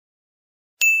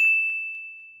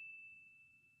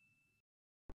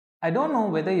I don't know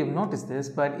whether you've noticed this,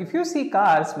 but if you see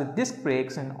cars with disc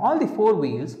brakes and all the four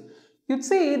wheels, you'd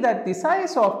see that the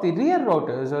size of the rear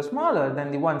rotors are smaller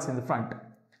than the ones in the front.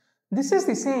 This is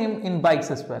the same in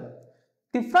bikes as well.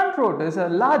 The front rotors are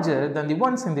larger than the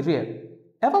ones in the rear.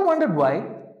 Ever wondered why?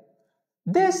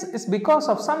 This is because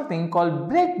of something called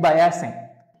brake biasing.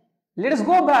 Let us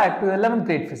go back to 11th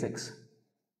grade physics.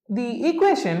 The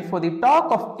equation for the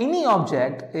torque of any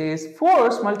object is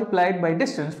force multiplied by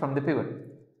distance from the pivot.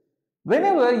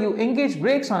 Whenever you engage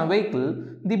brakes on a vehicle,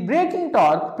 the braking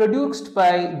torque produced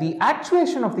by the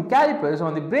actuation of the calipers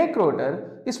on the brake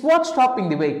rotor is what's stopping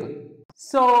the vehicle.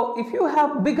 So, if you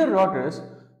have bigger rotors,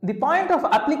 the point of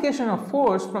application of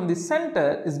force from the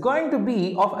center is going to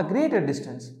be of a greater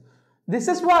distance. This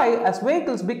is why as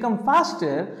vehicles become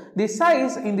faster, the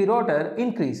size in the rotor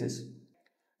increases.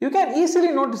 You can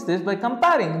easily notice this by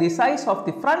comparing the size of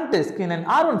the front disc in an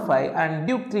R15 and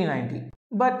Duke 390.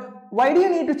 But why do you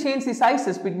need to change the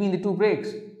sizes between the two brakes?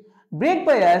 Brake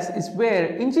bias is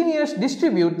where engineers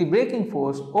distribute the braking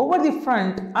force over the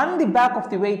front and the back of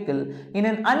the vehicle in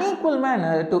an unequal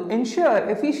manner to ensure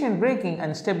efficient braking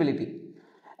and stability.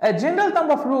 A general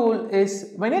thumb of rule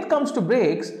is when it comes to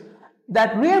brakes,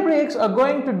 that rear brakes are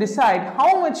going to decide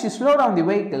how much you slow down the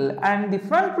vehicle and the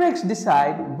front brakes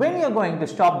decide when you're going to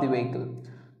stop the vehicle.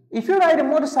 If you ride a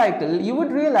motorcycle, you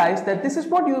would realize that this is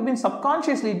what you've been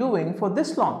subconsciously doing for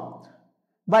this long.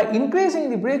 By increasing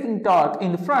the braking torque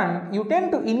in the front, you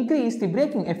tend to increase the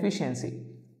braking efficiency.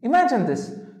 Imagine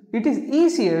this, it is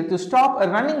easier to stop a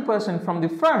running person from the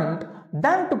front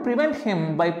than to prevent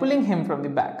him by pulling him from the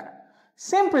back.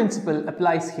 Same principle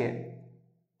applies here.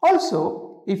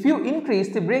 Also, if you increase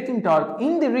the braking torque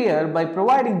in the rear by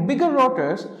providing bigger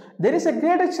rotors, there is a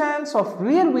greater chance of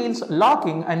rear wheels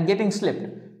locking and getting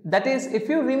slipped. That is, if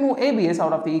you remove ABS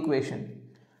out of the equation.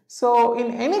 So,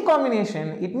 in any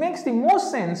combination, it makes the most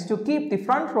sense to keep the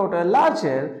front rotor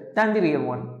larger than the rear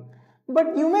one.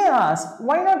 But you may ask,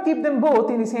 why not keep them both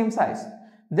in the same size?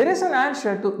 There is an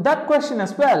answer to that question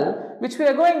as well, which we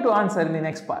are going to answer in the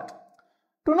next part.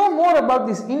 To know more about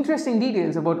these interesting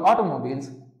details about automobiles,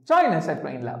 join us at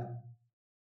BrainLab.